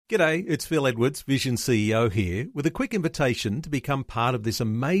G'day, it's Phil Edwards, Vision CEO here, with a quick invitation to become part of this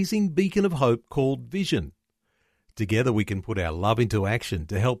amazing beacon of hope called Vision. Together we can put our love into action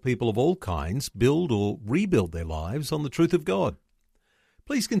to help people of all kinds build or rebuild their lives on the truth of God.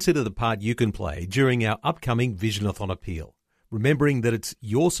 Please consider the part you can play during our upcoming Visionathon appeal, remembering that it's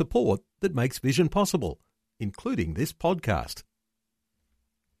your support that makes Vision possible, including this podcast.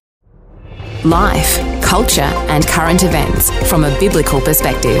 Life, culture and current events from a biblical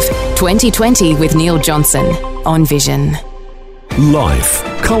perspective. 2020 with Neil Johnson on Vision. Life,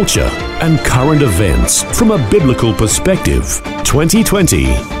 culture and current events from a biblical perspective. 2020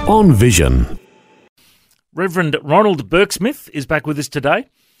 on Vision. Reverend Ronald Burksmith is back with us today.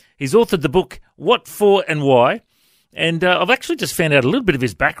 He's authored the book What For and Why, and I've actually just found out a little bit of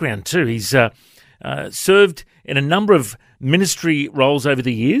his background too. He's served in a number of ministry roles over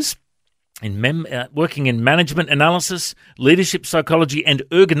the years, working in management analysis, leadership psychology and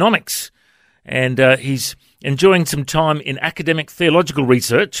ergonomics. And he's enjoying some time in academic theological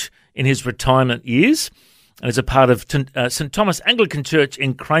research in his retirement years, and is a part of St Thomas Anglican Church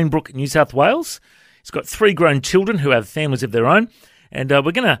in Cranebrook, New South Wales. He's got 3 grown children who have families of their own, and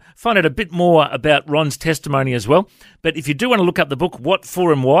we're going to find out a bit more about Ron's testimony as well. But if you do want to look up the book, What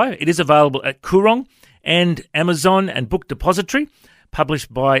For and Why, it is available at Koorong and Amazon and Book Depository,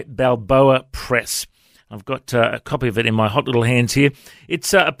 published by Balboa Press. I've got a copy of it in my hot little hands here.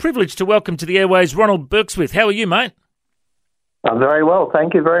 It's a privilege to welcome to the airways Ronald Burksmith. How are you, mate? I'm very well,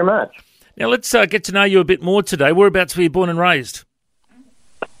 thank you very much. Now, let's get to know you a bit more today. Whereabouts were you born and raised?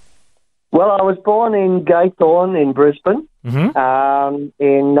 Well, I was born in Gaythorne in Brisbane in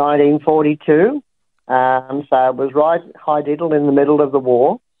 1942. So it was right high diddle in the middle of the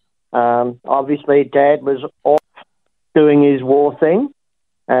war. Obviously, Dad was off doing his war thing.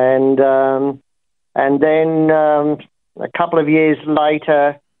 And then a couple of years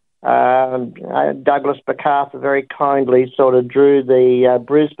later, Douglas MacArthur very kindly sort of drew the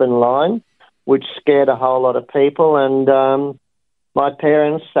Brisbane line, which scared a whole lot of people. And my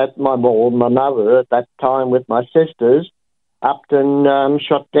parents, my mother at that time with my sisters, upped and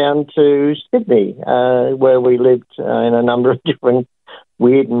shot down to Sydney, where we lived in a number of different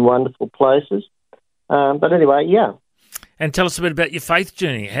weird and wonderful places. But anyway, yeah. And tell us a bit about your faith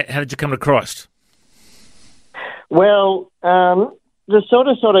journey. How did you come to Christ? Well, to sort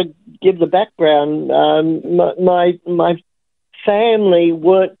of give the background, my family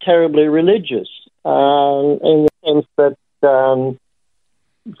weren't terribly religious in the sense that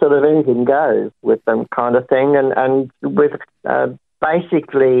sort of anything goes with them kind of thing, and with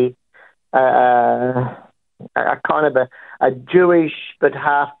basically a kind of a Jewish but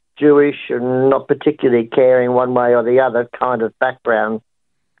half Jewish and not particularly caring one way or the other kind of background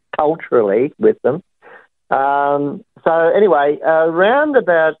culturally with them. So anyway, around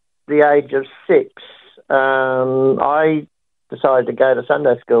about the age of 6, I decided to go to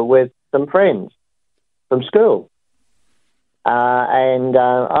Sunday school with some friends from school. I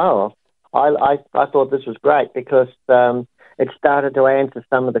thought this was great because it started to answer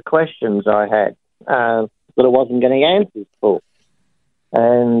some of the questions I had that I wasn't getting answers for.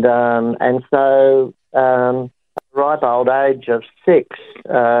 And so at the ripe old age of 6,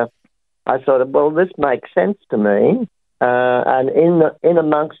 I thought, well, this makes sense to me. And in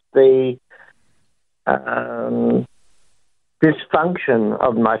amongst the dysfunction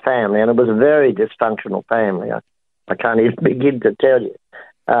of my family, and it was a very dysfunctional family. I can't even begin to tell you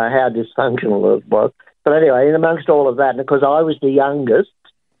how dysfunctional it was. But anyway, in amongst all of that, and because I was the youngest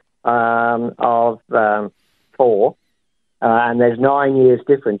of 4, and there's 9 years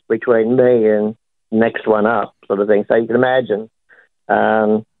difference between me and the next one up, sort of thing. So you can imagine.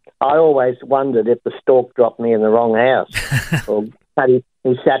 I always wondered if the stork dropped me in the wrong house, or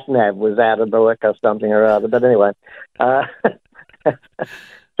his sat-nav was out of work or something or other. But anyway, so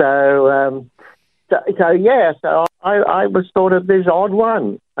I was sort of this odd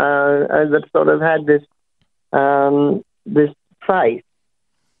one that sort of had this faith,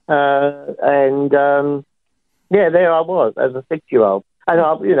 and there I was as a 6-year-old,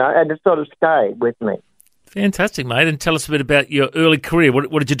 and it sort of stayed with me. Fantastic, mate. And tell us a bit about your early career.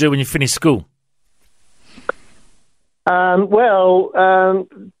 What did you do when you finished school?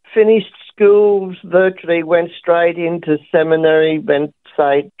 Finished school, virtually went straight into seminary, went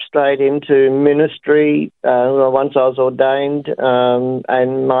straight into ministry once I was ordained,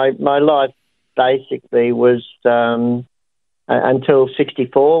 and my life basically was until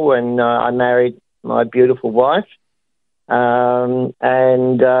 64 when I married my beautiful wife. And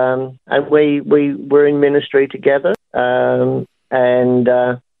we were in ministry together, and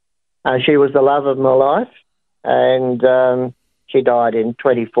she was the love of my life, and She died in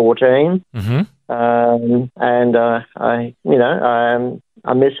 2014, and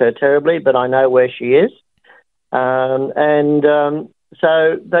I miss her terribly, but I know where she is. But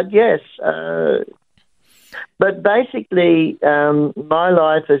yes, but basically, my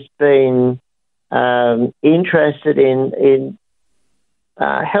life has been interested in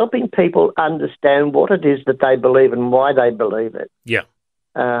helping people understand what it is that they believe and why they believe it. Yeah.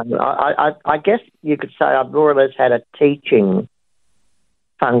 I guess you could say I've more or less had a teaching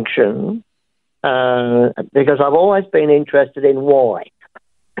function because I've always been interested in why.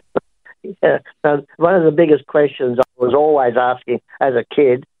 So one of the biggest questions I was always asking as a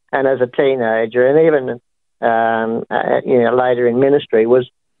kid and as a teenager, and even later in ministry,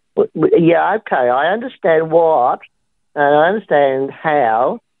 was, I understand what and I understand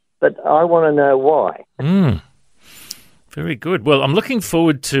how, but I want to know why. Very good. Well, I'm looking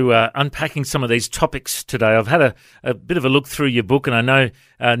forward to unpacking some of these topics today. I've had a bit of a look through your book, and I know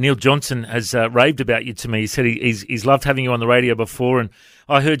Neil Johnson has raved about you to me. He said he's loved having you on the radio before, and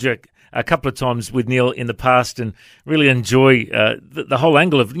I heard you a couple of times with Neil in the past and really enjoy the whole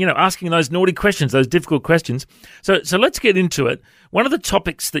angle of, asking those naughty questions, those difficult questions. So let's get into it. One of the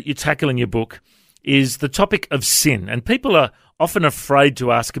topics that you tackle in your book is the topic of sin, and people are often afraid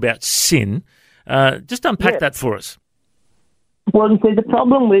to ask about sin. Just unpack that for us. Well, see, the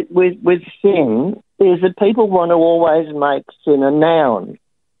problem with sin is that people want to always make sin a noun.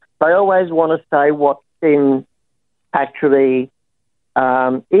 They always want to say what sin actually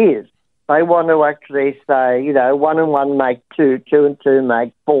is. They want to actually say, 1 and 1 make 2, 2 and 2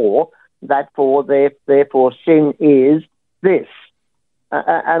 make 4. Therefore, sin is this.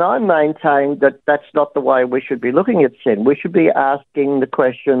 And I maintain that that's not the way we should be looking at sin. We should be asking the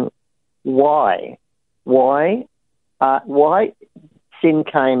question, why? Why sin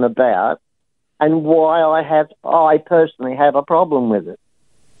came about, and why I personally have a problem with it.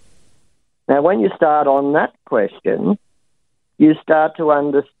 Now, when you start on that question, you start to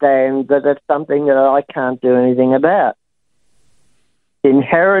understand that it's something that I can't do anything about.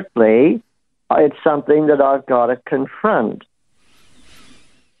 Inherently, it's something that I've got to confront.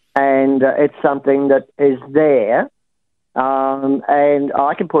 And it's something that is there. And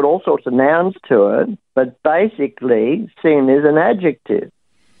I can put all sorts of nouns to it, but basically sin is an adjective.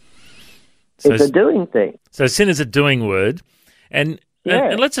 It's a doing thing. So sin is a doing word. And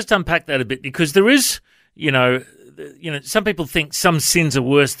let's just unpack that a bit, because there is, some people think some sins are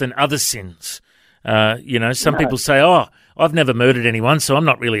worse than other sins. Some people say, I've never murdered anyone, so I'm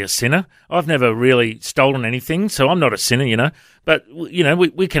not really a sinner. I've never really stolen anything, so I'm not a sinner, But,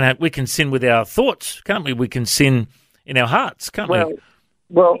 we can sin with our thoughts, can't we? We can sin in our hearts, can't we?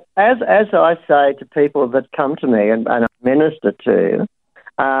 Well, as I say to people that come to me and I minister to,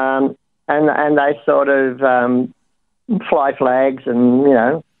 and they sort of fly flags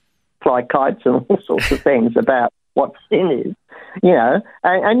and, fly kites and all sorts of things about what sin is,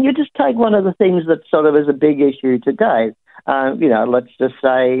 and you just take one of the things that sort of is a big issue today, let's just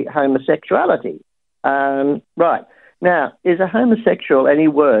say homosexuality. Right. Now, is a homosexual any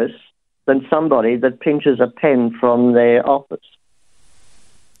worse than somebody that pinches a pen from their office?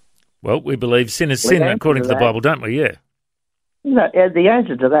 Well, we believe sin is sin according to the Bible, don't we? Yeah. No, the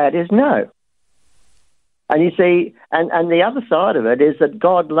answer to that is no. And you see, and the other side of it is that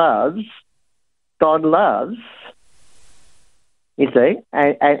God loves, you see,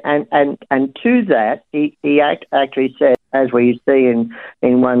 and to that, he actually said, as we see in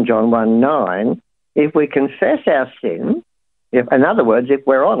 1 John 1:9, if we confess our sin, in other words, if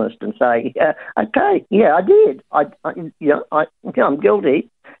we're honest and say, I did, I'm guilty.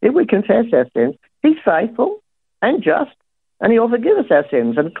 If we confess our sins, he's faithful and just, and he'll forgive us our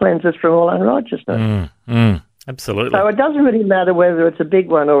sins and cleanse us from all unrighteousness. Absolutely. So it doesn't really matter whether it's a big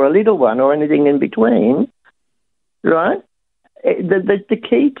one or a little one or anything in between, right? The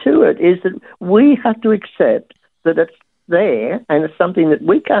key to it is that we have to accept that it's there and it's something that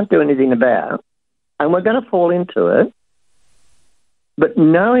we can't do anything about, and we're going to fall into it. But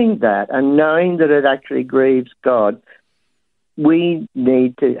knowing that and knowing that it actually grieves God, we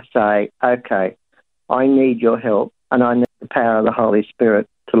need to say, okay, I need your help and I need the power of the Holy Spirit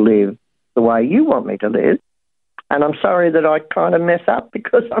to live the way you want me to live. And I'm sorry that I kind of mess up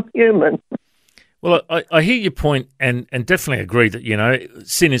because I'm human. Well, I hear your point and definitely agree that,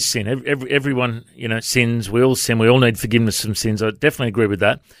 sin is sin. Everyone, sins. We all sin. We all need forgiveness from sins. I definitely agree with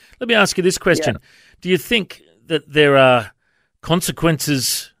that. Let me ask you this question. Yeah. Do you think that there are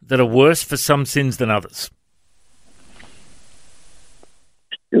consequences that are worse for some sins than others?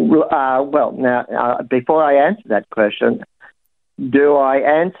 Now, before I answer that question, do I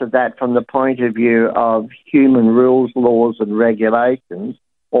answer that from the point of view of human rules, laws and regulations,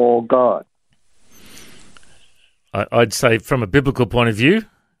 or God? I'd say from a biblical point of view,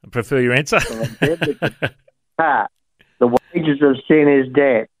 I prefer your answer. The wages of sin is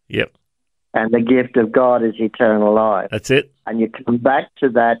death. Yep. And the gift of God is eternal life. That's it. And you come back to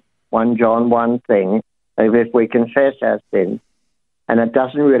that 1 John 1 thing of if we confess our sins, and it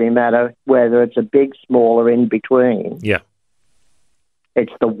doesn't really matter whether it's a big, small, or in between. Yeah.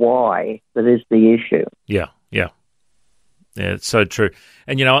 It's the why that is the issue. Yeah, yeah. Yeah, it's so true.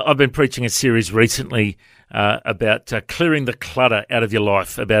 And, you know, I've been preaching a series recently about clearing the clutter out of your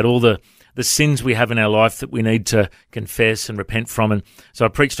life, about all the sins we have in our life that we need to confess and repent from. And so I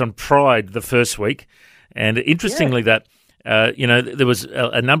preached on pride the first week. And interestingly that, there was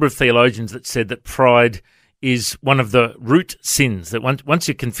a number of theologians that said that pride is one of the root sins, that once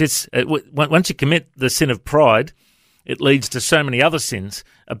you commit the sin of pride, it leads to so many other sins,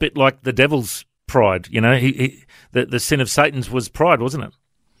 a bit like the devil's pride. You know, the sin of Satan's was pride, wasn't it?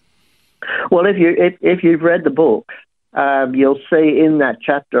 Well, if you've read the book, you'll see in that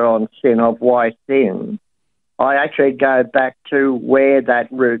chapter on sin of why sin, I actually go back to where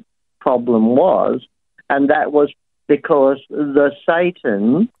that root problem was, and that was because the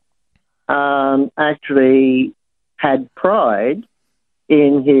Satan actually had pride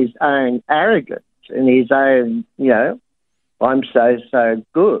in his own arrogance, in his own, I'm so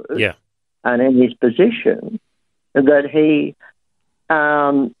good, yeah, and in his position, that he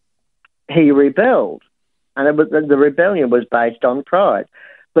rebelled. And the rebellion was based on pride.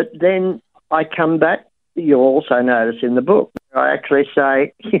 But then I come back, you'll also notice in the book, I actually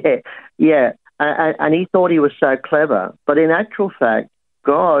say, and he thought he was so clever. But in actual fact,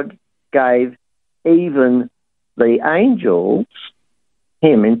 God gave even the angels,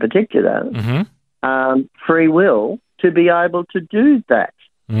 him in particular, free will to be able to do that.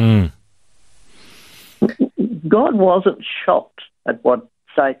 Mm. God wasn't shocked at what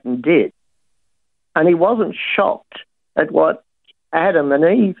Satan did. And he wasn't shocked at what Adam and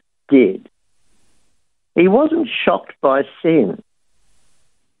Eve did. He wasn't shocked by sin.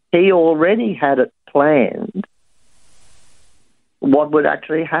 He already had it planned what would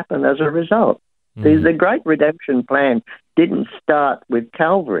actually happen as a result. The great redemption plan didn't start with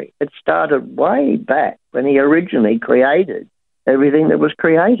Calvary. It started way back when he originally created everything that was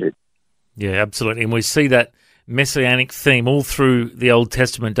created. Yeah, absolutely. And we see that messianic theme all through the Old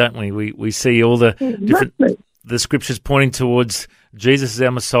Testament, don't we? We see all the different the scriptures pointing towards Jesus as our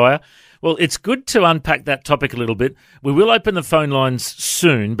Messiah. Well, it's good to unpack that topic a little bit. We will open the phone lines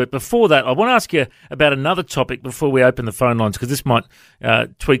soon, but before that, I want to ask you about another topic before we open the phone lines, because this might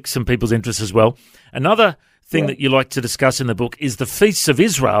tweak some people's interest as well. Another thing that you like to discuss in the book is the feasts of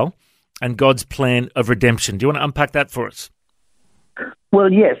Israel and God's plan of redemption. Do you want to unpack that for us?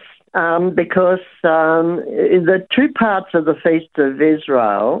 Well, yes. Because the two parts of the Feast of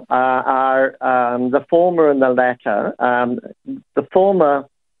Israel are the former and the latter. The former,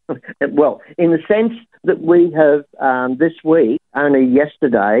 well, in the sense that we have this week, only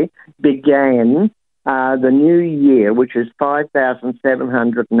yesterday, began the new year, which is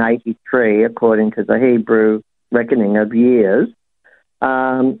 5,783 according to the Hebrew reckoning of years.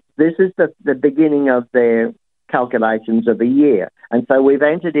 This is the beginning of their calculations of a year. And so we've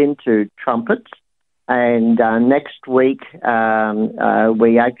entered into trumpets, and next week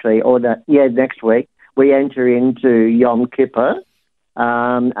next week we enter into Yom Kippur,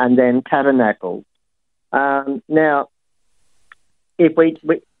 and then Tabernacles. Now, if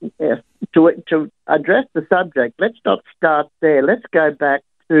to address the subject, let's not start there. Let's go back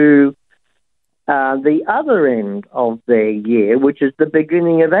to the other end of their year, which is the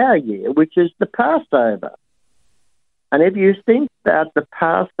beginning of our year, which is the Passover. And if you think about the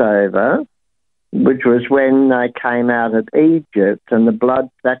Passover, which was when they came out of Egypt and the blood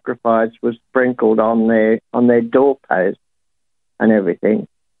sacrifice was sprinkled on their doorposts and everything,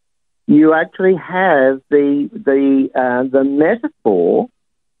 you actually have the metaphor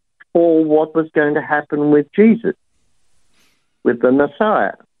for what was going to happen with Jesus, with the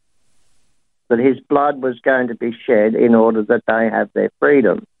Messiah, that his blood was going to be shed in order that they have their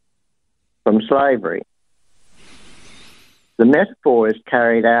freedom from slavery. The metaphor is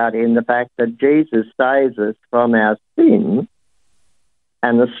carried out in the fact that Jesus saves us from our sin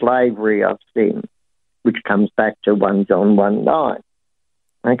and the slavery of sin, which comes back to 1 John 1:9.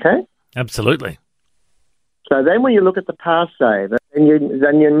 Okay? Absolutely. So then when you look at the Passover, then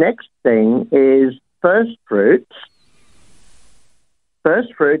your next thing is first fruits.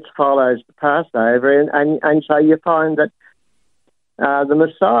 First fruits follows the Passover, and so you find that the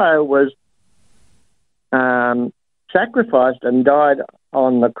Messiah was sacrificed and died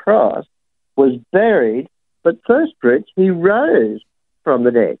on the cross, was buried, but first fruits, he rose from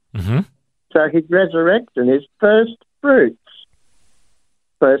the dead. Mm-hmm. So his resurrection is first fruit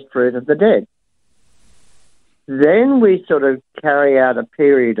of the dead. Then we sort of carry out a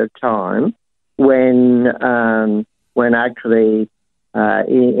period of time when actually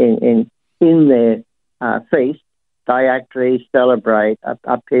in their feast, they actually celebrate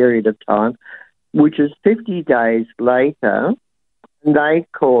a period of time, which is 50 days later, and they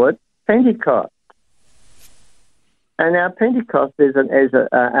call it Pentecost. And now Pentecost is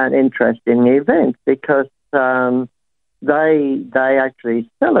an interesting event because they actually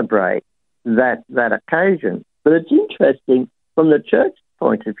celebrate that occasion. But it's interesting from the church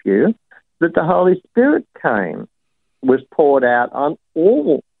point of view that the Holy Spirit was poured out on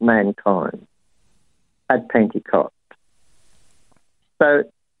all mankind at Pentecost. So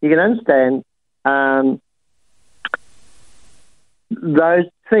you can understand those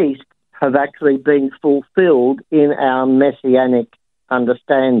feasts have actually been fulfilled in our messianic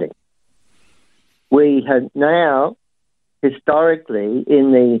understanding. We have now, historically,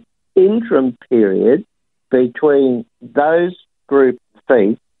 in the interim period between those group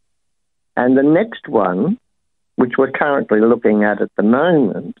feasts and the next one, which we're currently looking at the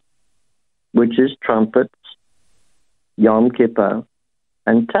moment, which is trumpets, Yom Kippur,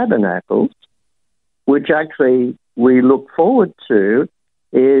 and tabernacles, which actually we look forward to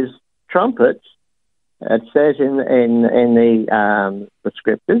is trumpets. It says in the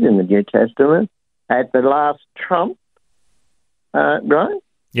scriptures in the New Testament, at the last trump, right?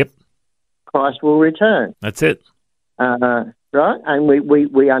 Yep. Christ will return. That's it. Right? And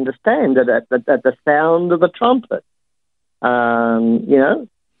we understand that at the sound of the trumpet,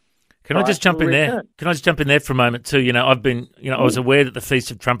 Can I just jump in there? Can I just jump in there for a moment too? I've been, I was aware that the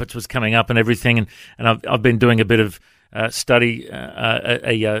Feast of Trumpets was coming up and everything, and I've been doing a bit of study,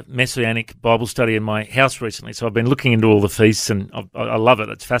 a Messianic Bible study in my house recently. So I've been looking into all the feasts, and I love it.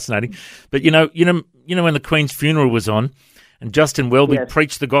 It's fascinating. But when the Queen's funeral was on, and Justin Welby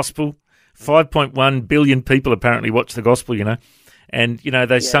preached the gospel, 5.1 billion people apparently watched the gospel. And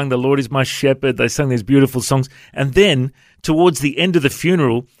they sung "The Lord is my shepherd." They sung these beautiful songs, and then towards the end of the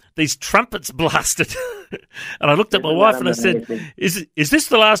funeral, these trumpets blasted. And I looked at my wife and I said, is this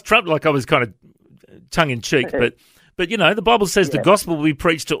the last trumpet? Like I was kind of tongue-in-cheek, but the Bible says the gospel will be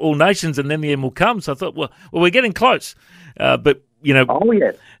preached to all nations and then the end will come. So I thought, well, we're getting close. It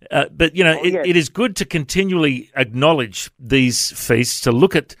is good to continually acknowledge these feasts, to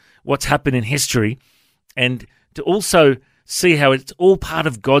look at what's happened in history, and to also see how it's all part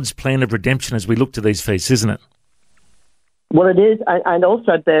of God's plan of redemption as we look to these feasts, isn't it? Well, it is, and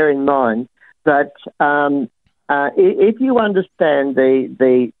also bear in mind that if you understand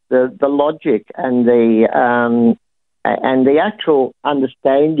the logic and the actual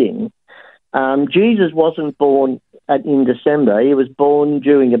understanding, Jesus wasn't born in December. He was born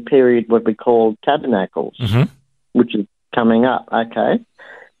during a period what we call tabernacles, which is coming up. Okay,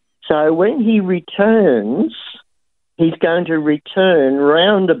 so when he returns, he's going to return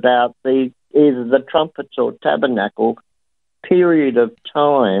round about either the trumpets or tabernacle period of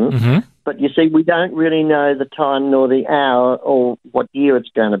time, but you see, we don't really know the time nor the hour or what year it's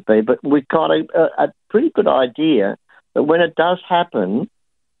going to be, but we've got a pretty good idea that when it does happen,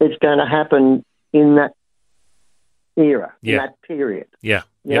 it's going to happen in that era, in that period. Yeah.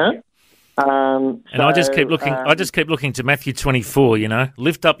 You know? And I just keep looking. I just keep looking to Matthew 24.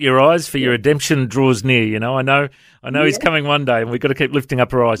 Lift up your eyes, for your redemption draws near. I know He's coming one day, and we've got to keep lifting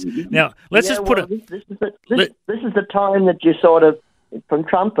up our eyes. Now, let's just put it. This is the time that you sort of from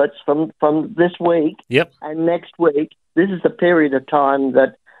trumpets from this week. Yep. And next week, this is the period of time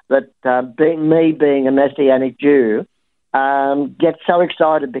that being a Messianic Jew, get so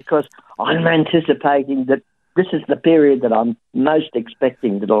excited because I'm anticipating that this is the period that I'm most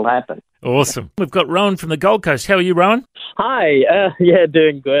expecting that'll happen. Awesome. We've got Rowan from the Gold Coast. How are you, Rowan? Hi.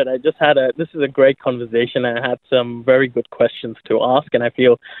 Doing good. I just this is a great conversation. I had some very good questions to ask, and I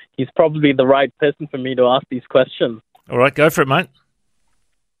feel he's probably the right person for me to ask these questions. All right, go for it, mate.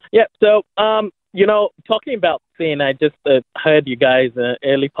 Yeah, so, talking about sin, I just heard you guys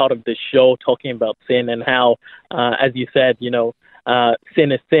early part of the show talking about sin and how, as you said,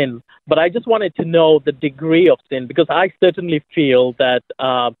 sin is sin. But I just wanted to know the degree of sin, because I certainly feel that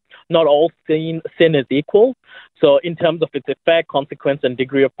not all sin is equal. So in terms of its effect, consequence, and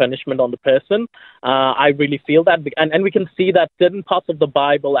degree of punishment on the person, I really feel that. And we can see that certain parts of the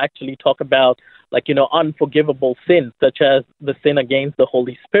Bible actually talk about, unforgivable sins, such as the sin against the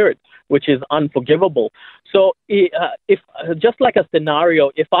Holy Spirit, which is unforgivable. So if just like a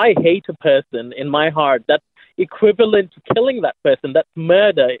scenario, if I hate a person in my heart, that equivalent to killing that person. That's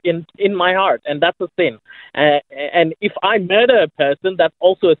murder in my heart, and that's a sin. And if I murder a person, that's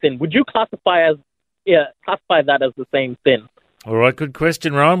also a sin. Would you classify that as the same sin? All right, good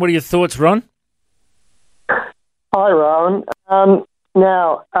question, Ron. What are your thoughts, Ron? Hi, Rowan.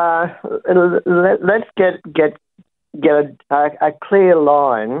 Now, let's get a clear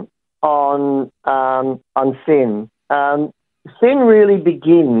line on sin. Sin really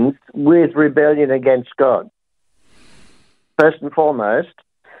begins with rebellion against God. First and foremost,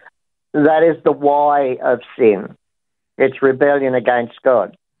 that is the why of sin. It's rebellion against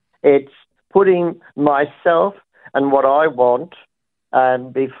God. It's putting myself and what I want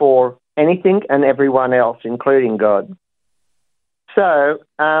before anything and everyone else, including God. So,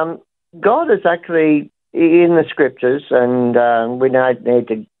 God is actually in the scriptures, and we don't need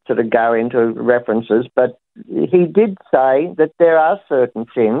to sort of go into references, but he did say that there are certain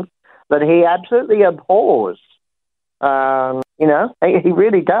sins that he absolutely abhors. He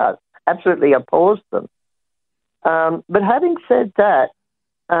really does, absolutely abhors them. But having said that,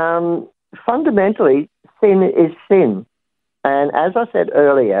 fundamentally, sin is sin. And as I said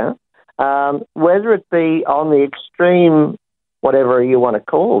earlier, whether it be on the extreme, whatever you want to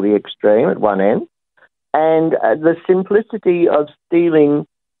call the extreme at one end, and the simplicity of stealing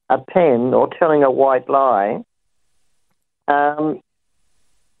a pen or telling a white lie, as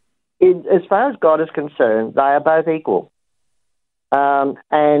far as God is concerned, they are both equal.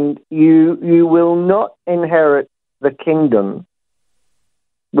 And you will not inherit the kingdom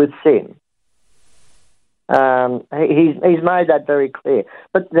with sin. He's made that very clear.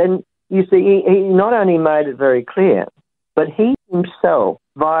 But then, you see, he not only made it very clear, but he himself,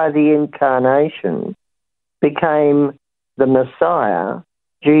 via the incarnation, became the Messiah,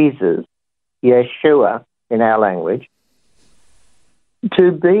 Jesus, Yeshua in our language,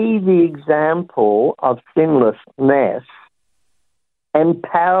 to be the example of sinlessness,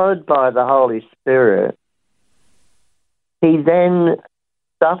 empowered by the Holy Spirit. He then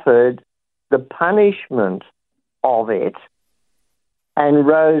suffered the punishment of it and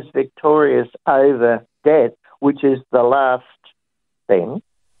rose victorious over death, which is the last thing,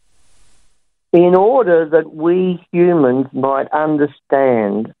 in order that we humans might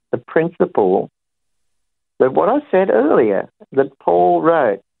understand the principle that what I said earlier, that Paul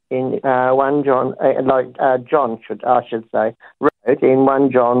wrote in 1 John, wrote in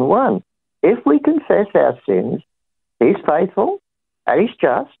 1 John 1. If we confess our sins, he's faithful and he's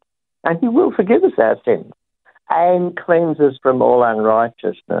just, and he will forgive us our sins and cleanse us from all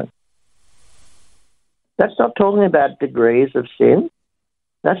unrighteousness. That's not talking about degrees of sin.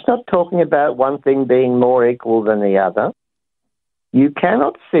 That's not talking about one thing being more equal than the other. You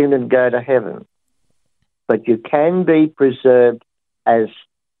cannot sin and go to heaven, but you can be preserved, as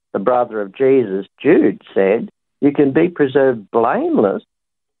the brother of Jesus, Jude, said, you can be preserved blameless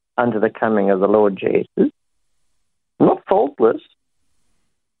unto the coming of the Lord Jesus. Not faultless,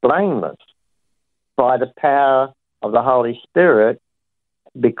 blameless, by the power of the Holy Spirit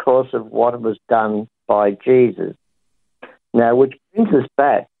because of what was done by Jesus. Now, which brings us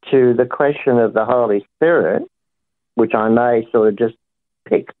back to the question of the Holy Spirit, which I may sort of just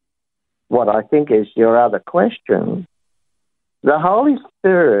pick what I think is your other question. The Holy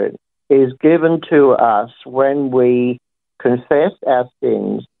Spirit is given to us when we confess our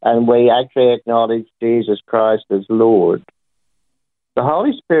sins and we actually acknowledge Jesus Christ as Lord. The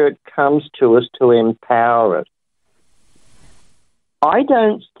Holy Spirit comes to us to empower us. I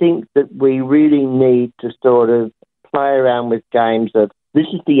don't think that we really need to sort of play around with games of, this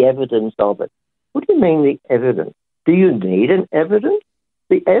is the evidence of it. What do you mean the evidence? Do you need an evidence?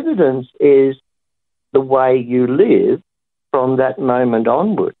 The evidence is the way you live from that moment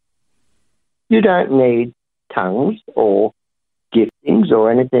onward. You don't need tongues or giftings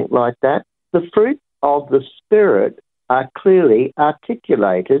or anything like that. The fruit of the Spirit are clearly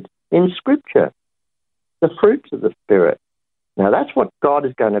articulated in Scripture. The fruits of the Spirit. Now, that's what God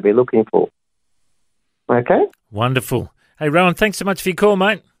is going to be looking for. Okay? Wonderful. Hey, Rowan, thanks so much for your call,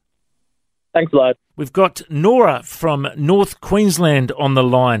 mate. Thanks a lot. We've got Nora from North Queensland on the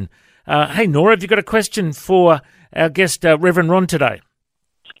line. Hey, Nora, have you got a question for our guest, Reverend Ron, today?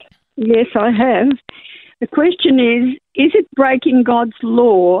 Yes, I have. The question is it breaking God's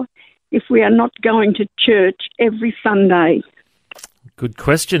law if we are not going to church every Sunday? Good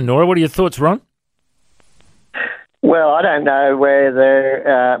question, Nora. What are your thoughts, Ron? Well, I don't know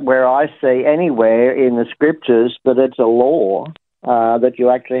where I see anywhere in the Scriptures that it's a law that you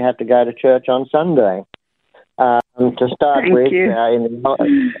actually have to go to church on Sunday. To start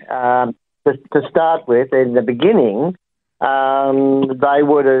with, in the beginning, they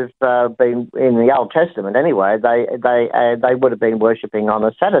would have been, in the Old Testament anyway, they would have been worshipping on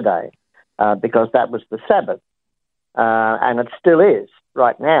a Saturday because that was the Sabbath. And it still is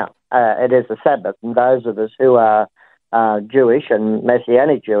right now. It is a Sabbath, and those of us who are Jewish and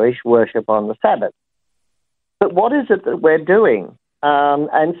Messianic Jewish worship on the Sabbath. But what is it that we're doing?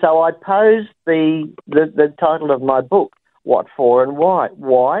 And so I posed the title of my book, What For and Why?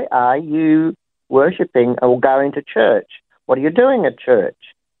 Why are you worshipping or going to church? What are you doing at church?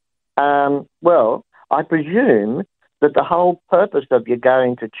 Well, I presume that the whole purpose of you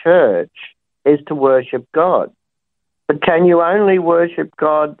going to church is to worship God. But can you only worship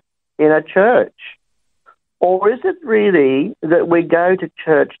God in a church? Or is it really that we go to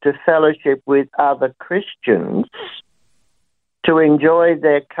church to fellowship with other Christians, to enjoy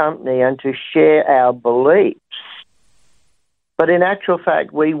their company and to share our beliefs? But in actual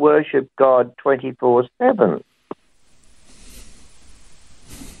fact, we worship God 24/7.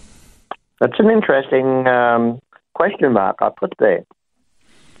 That's an interesting question mark I put there.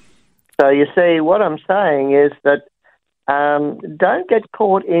 So you see, what I'm saying is that don't get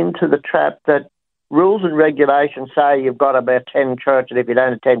caught into the trap that rules and regulations say you've got to attend church, and if you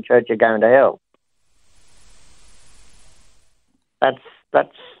don't attend church, you're going to hell.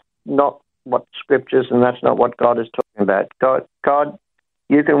 That's not what scriptures, and that's not what God is talking about. God,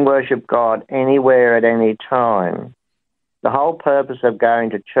 you can worship God anywhere at any time. The whole purpose of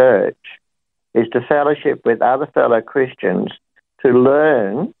going to church is to fellowship with other fellow Christians, to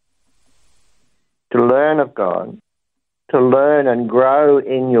learn of God, to learn and grow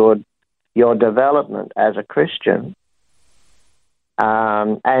in your development as a Christian,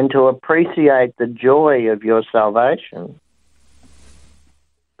 and to appreciate the joy of your salvation.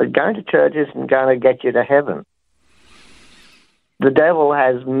 But going to church isn't going to get you to heaven. The devil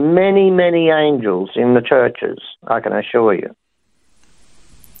has many, many angels in the churches, I can assure you.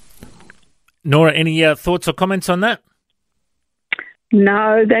 Nora, any thoughts or comments on that?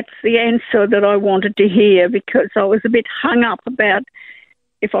 No, that's the answer that I wanted to hear, because I was a bit hung up about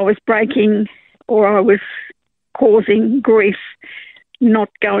if I was breaking or I was causing grief not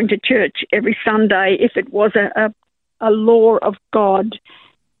going to church every Sunday if it was a law of God.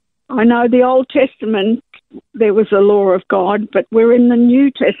 I know the Old Testament, there was a law of God, but we're in the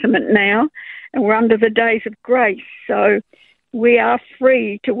New Testament now, and we're under the days of grace. So we are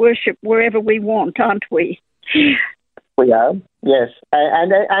free to worship wherever we want, aren't we? We are, yes.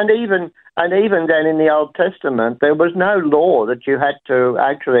 And even then in the Old Testament, there was no law that you had to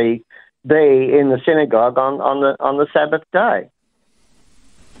actually be in the synagogue on the Sabbath day.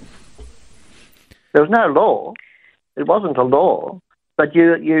 There was no law. It wasn't a law. But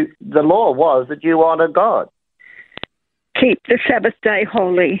the law was that you honour God. Keep the Sabbath day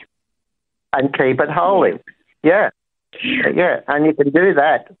holy. And keep it holy. Yeah. And you can do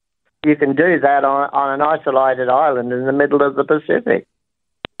that. You can do that on an isolated island in the middle of the Pacific.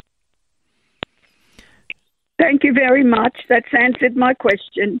 Thank you very much. That's answered my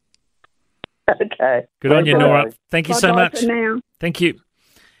question. Okay. Good on you, Nora. Thank you so much. For now. Thank you.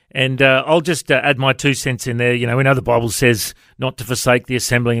 And I'll just add my 2 cents in there. You know, we know the Bible says not to forsake the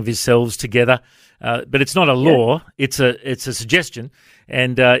assembling of yourselves together, but it's not a law. It's a suggestion,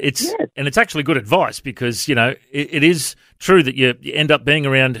 and it's actually good advice, because you know it is true that you end up being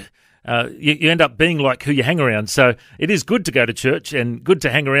around. You end up being like who you hang around. So it is good to go to church and good to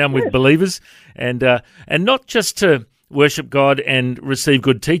hang around with believers, and not just to worship God and receive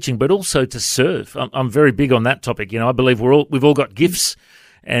good teaching, but also to serve. I'm very big on that topic. You know, I believe we've all got gifts.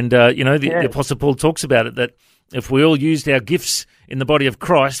 And, the Apostle Paul talks about it, that if we all used our gifts in the body of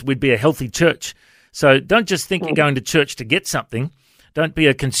Christ, we'd be a healthy church. So don't just think you're going to church to get something. Don't be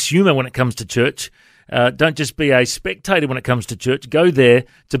a consumer when it comes to church. Don't just be a spectator when it comes to church. Go there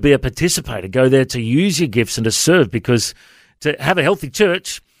to be a participator. Go there to use your gifts and to serve, because to have a healthy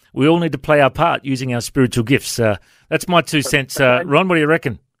church, we all need to play our part using our spiritual gifts. That's my 2 cents. Ron, what do you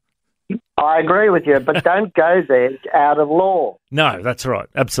reckon? I agree with you, but don't go there out of law. No, that's right.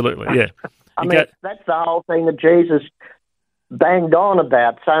 Absolutely, yeah. That's the whole thing that Jesus banged on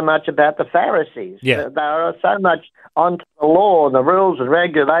about, so much about the Pharisees. Yeah. They are so much onto the law and the rules and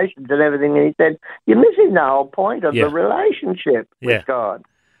regulations and everything, and he said, you're missing the whole point of the relationship with God.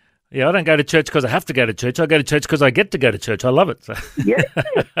 Yeah, I don't go to church because I have to go to church. I go to church because I get to go to church. I love it. So. Yeah.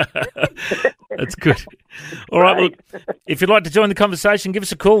 That's good. All right, well, if you'd like to join the conversation, give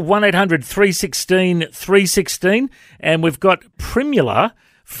us a call, 1-800-316-316. And we've got Primula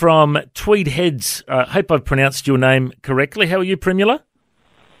from Tweed Heads. I hope I've pronounced your name correctly. How are you, Primula?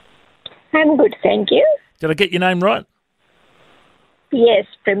 I'm good, thank you. Did I get your name right? Yes,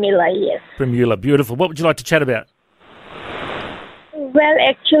 Primula, yes. Primula, beautiful. What would you like to chat about? Well,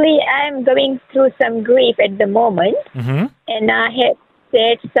 actually, I'm going through some grief at the moment, and I have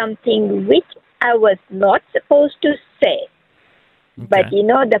said something which I was not supposed to say. Okay. But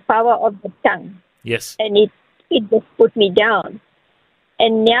the power of the tongue, Yes. and it just put me down.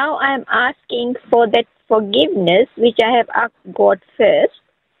 And now I'm asking for that forgiveness, which I have asked God first.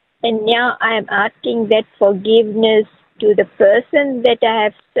 And now I'm asking that forgiveness to the person that I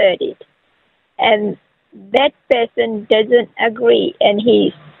have said it. And that person doesn't agree, and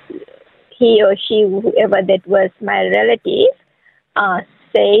he or she, whoever that was, my relative,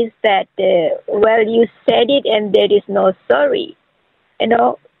 says that, well, you said it and there is no sorry.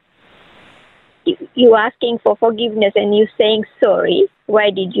 You asking for forgiveness and you saying sorry. Why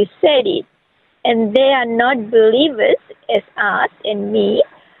did you say it? And they are not believers as us and me.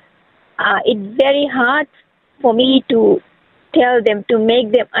 It's very hard for me to tell them, to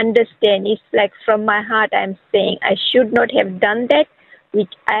make them understand. It's like from my heart I'm saying I should not have done that,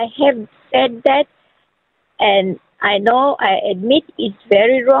 which I have said that, and I know, I admit it's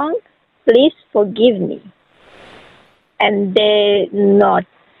very wrong. Please forgive me. And they're not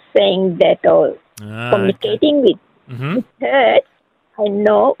saying that or communicating with. It hurts, I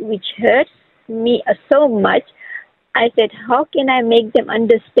know, which hurts me so much. I said, how can I make them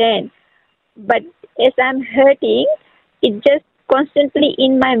understand? But as I'm hurting, it's just constantly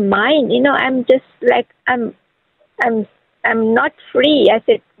in my mind. I'm just like, I'm not free. I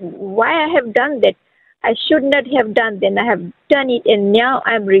said, why I have done that? I should not have done that. I have done it, and now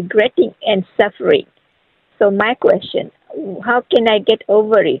I'm regretting and suffering. So my question, how can I get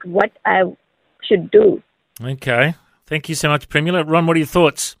over it? What I should do? Okay. Thank you so much, Primula. Ron, what are your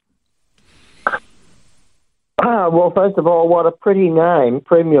thoughts? Well, first of all, what a pretty name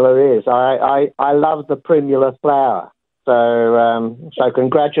Primula is. I love the Primula flower. So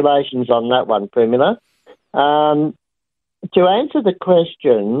congratulations on that one, Primula. To answer the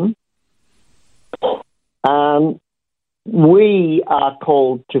question, we are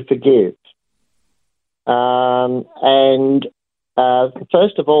called to forgive. And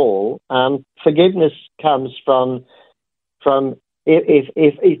first of all, forgiveness comes from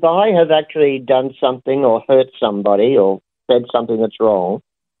if I have actually done something or hurt somebody or said something that's wrong,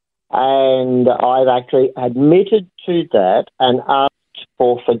 and I've actually admitted to that and asked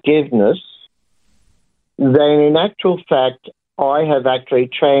for forgiveness, then in actual fact, I have actually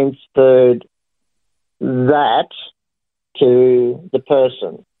transferred that to the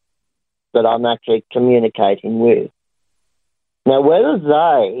person that I'm actually communicating with. Now, whether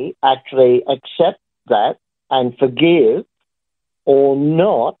they actually accept that and forgive or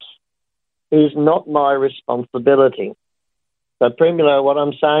not is not my responsibility. So, Primula, what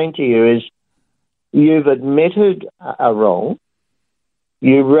I'm saying to you is you've admitted a wrong,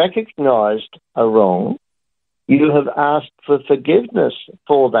 you recognised a wrong, you have asked for forgiveness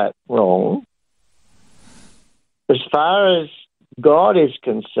for that wrong. As far as God is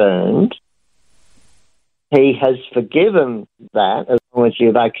concerned, He has forgiven that, as long as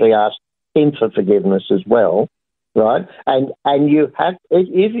you've actually asked Him for forgiveness as well, right? And you have,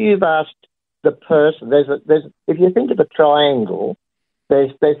 if you've asked the person, if you think of a triangle,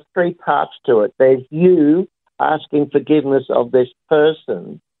 there's three parts to it. There's you asking forgiveness of this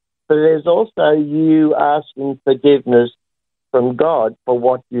person, but there's also you asking forgiveness from God for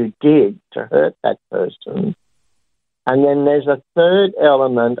what you did to hurt that person. And then there's a third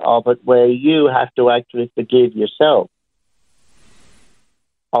element of it where you have to actually forgive yourself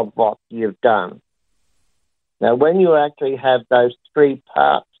of what you've done. Now, when you actually have those three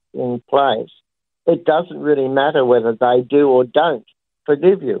parts in place, it doesn't really matter whether they do or don't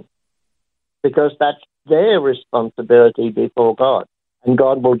forgive you, because that's their responsibility before God, and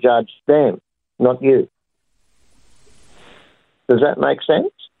God will judge them, not you. Does that make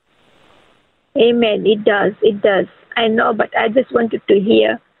sense? Amen. It does. It does. I know, but I just wanted to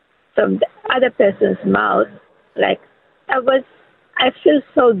hear from the other person's mouth. Like, I feel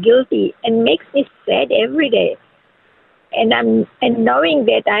so guilty and makes me sad every day. And knowing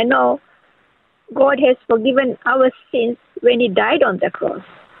that, I know God has forgiven our sins when He died on the cross.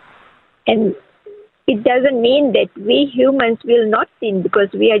 And it doesn't mean that we humans will not sin, because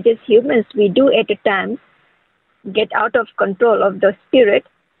we are just humans. We do at a time get out of control of the spirit,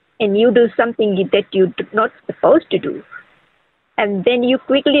 and you do something that you're not supposed to do. And then you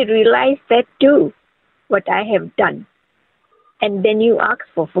quickly realize that too, what I have done. And then you ask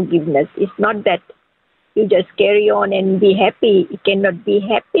for forgiveness. It's not that you just carry on and be happy. You cannot be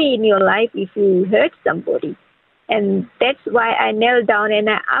happy in your life if you hurt somebody. And that's why I knelt down and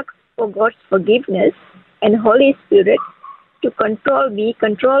I asked for God's forgiveness and Holy Spirit to control me,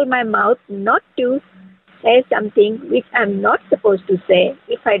 control my mouth, not to say something which I'm not supposed to say.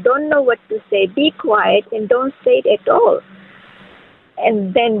 If I don't know what to say, be quiet and don't say it at all.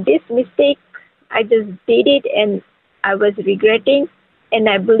 And then this mistake, I just did it and I was regretting. And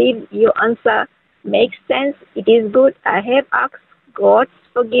I believe your answer makes sense. It is good. I have asked God's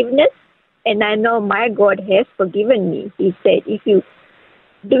forgiveness, and I know my God has forgiven me. He said, if you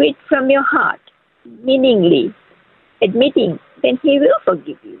do it from your heart, meaningly, admitting, then He will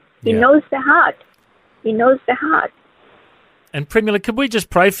forgive you. He knows the heart. He knows the heart. And Primula, could we just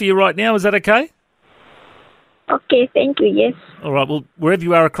pray for you right now? Is that okay? Okay, thank you, yes. All right, well, wherever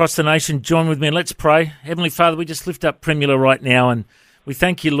you are across the nation, join with me and let's pray. Heavenly Father, we just lift up Primula right now, and we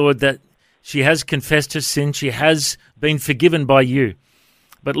thank you, Lord, that she has confessed her sin. She has been forgiven by you.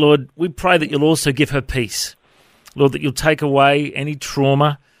 But, Lord, we pray that you'll also give her peace. Lord, that you'll take away any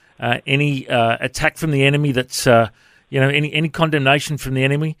trauma, any attack from the enemy that's, any condemnation from the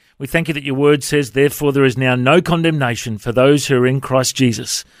enemy. We thank you that your word says, therefore there is now no condemnation for those who are in Christ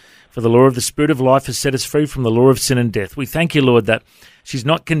Jesus. For the law of the Spirit of life has set us free from the law of sin and death. We thank you, Lord, that she's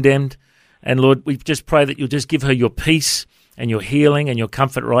not condemned. And, Lord, we just pray that you'll just give her your peace and your healing and your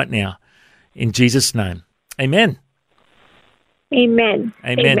comfort right now. In Jesus' name. Amen. Amen.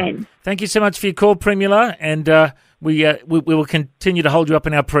 Amen. Amen. Thank you so much for your call, Primula, and we will continue to hold you up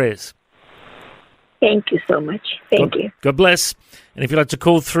in our prayers. Thank you so much. Thank you. God bless. And if you'd like to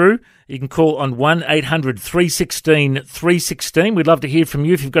call through, you can call on 1-800-316-316. We'd love to hear from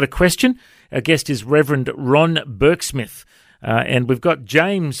you if you've got a question. Our guest is Reverend Ron Burke-Smith. And we've got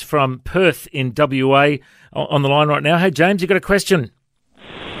James from Perth in WA on the line right now. Hey, James, you got a question?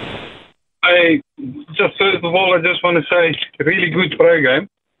 Hey, just first of all, I just want to say, really good program.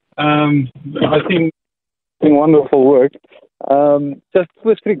 I think wonderful work. Just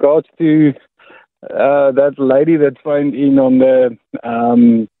with regards to that lady that phoned in on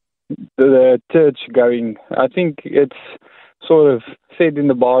the church going, I think it's sort of said in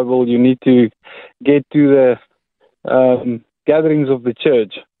the Bible you need to get to the gatherings of the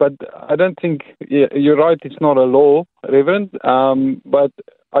church. But I don't think, you're right, it's not a law, Reverend, but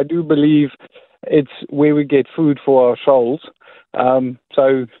I do believe it's where we get food for our souls.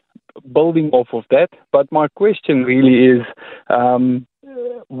 So building off of that. But my question really is,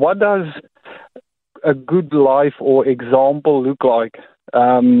 what does a good life or example look like?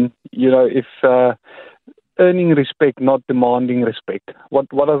 If earning respect, not demanding respect. What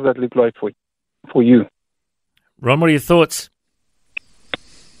does that look like for you? Ron, what are your thoughts?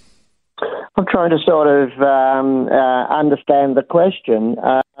 I'm trying to sort of understand the question.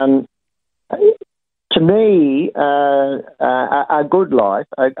 To me, a good life,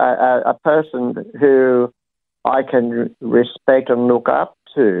 a person who I can respect and look up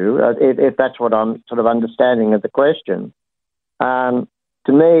to, if that's what I'm sort of understanding of the question, to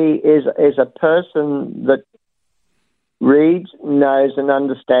me is a person that reads, knows and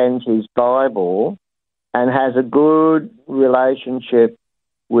understands his Bible and has a good relationship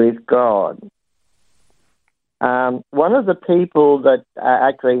with God. One of the people that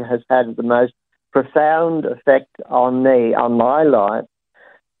actually has had the most profound effect on me, on my life,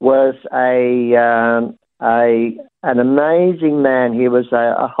 was an amazing man. He was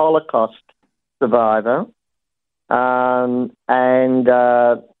a Holocaust survivor, and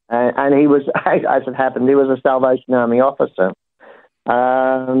he was, as it happened, he was a Salvation Army officer.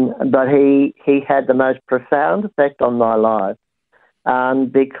 But he had the most profound effect on my life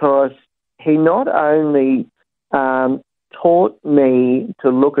because he not only taught me to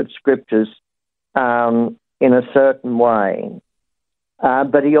look at scriptures in a certain way,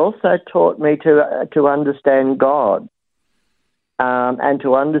 but he also taught me to understand God and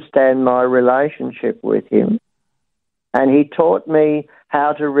to understand my relationship with him. And he taught me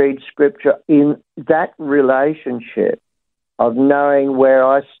how to read scripture in that relationship of knowing where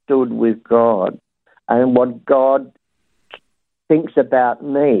I stood with God and what God thinks about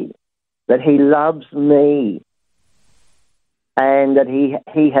me, that he loves me, and that he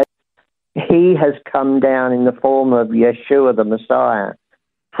has come down in the form of Yeshua the Messiah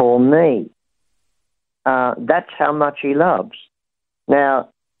for me. That's how much he loves. Now,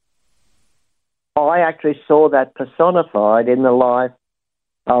 I actually saw that personified in the life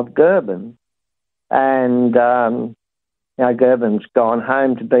of Gerben, and Gerben's gone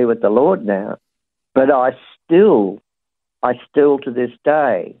home to be with the Lord now, but I still to this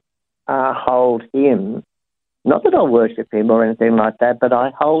day hold him, not that I worship him or anything like that, but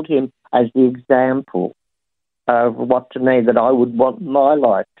I hold him as the example of what to me that I would want my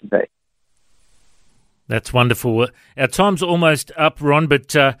life to be. That's wonderful. Our time's almost up, Ron,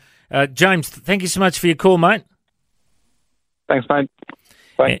 but James, thank you so much for your call, mate. Thanks, mate.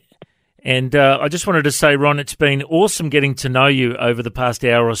 Bye. And I just wanted to say, Ron, it's been awesome getting to know you over the past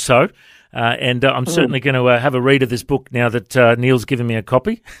hour or so. And I'm certainly going to have a read of this book now that Neil's given me a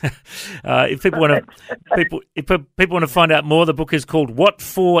copy. If people want to find out more, the book is called What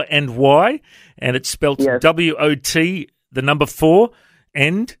For and Why, and it's spelt WOT, the number 4,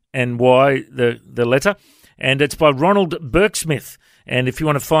 and Y, the letter. And it's by Ronald Bergsmith. And if you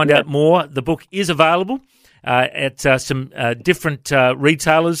want to find out more, the book is available at some different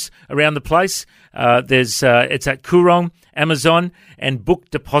retailers around the place. It's at Koorong, Amazon, and Book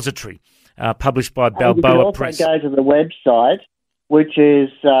Depository, published by Balboa Press. You can also go to the website, which is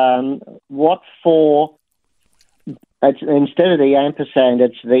what for. Instead of the ampersand,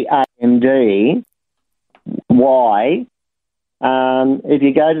 it's the AMD. Why? If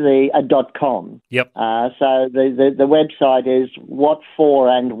you go to the .com. Yep. So the website is what for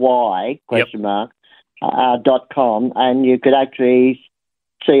and why .com, and you could actually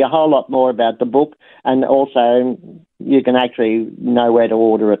see a whole lot more about the book, and also you can actually know where to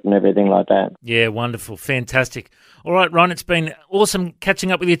order it and everything like that. Yeah, wonderful. Fantastic. All right, Ron, it's been awesome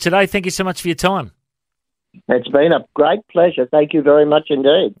catching up with you today. Thank you so much for your time. It's been a great pleasure. Thank you very much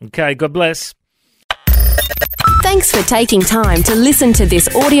indeed. Okay, God bless. Thanks for taking time to listen to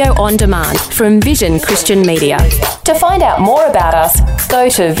this audio on demand from Vision Christian Media. To find out more about us, go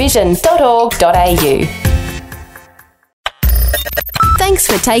to vision.org.au. Thanks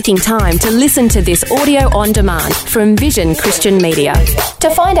for taking time to listen to this audio on demand from Vision Christian Media. To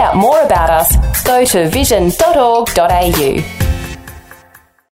find out more about us, go to vision.org.au.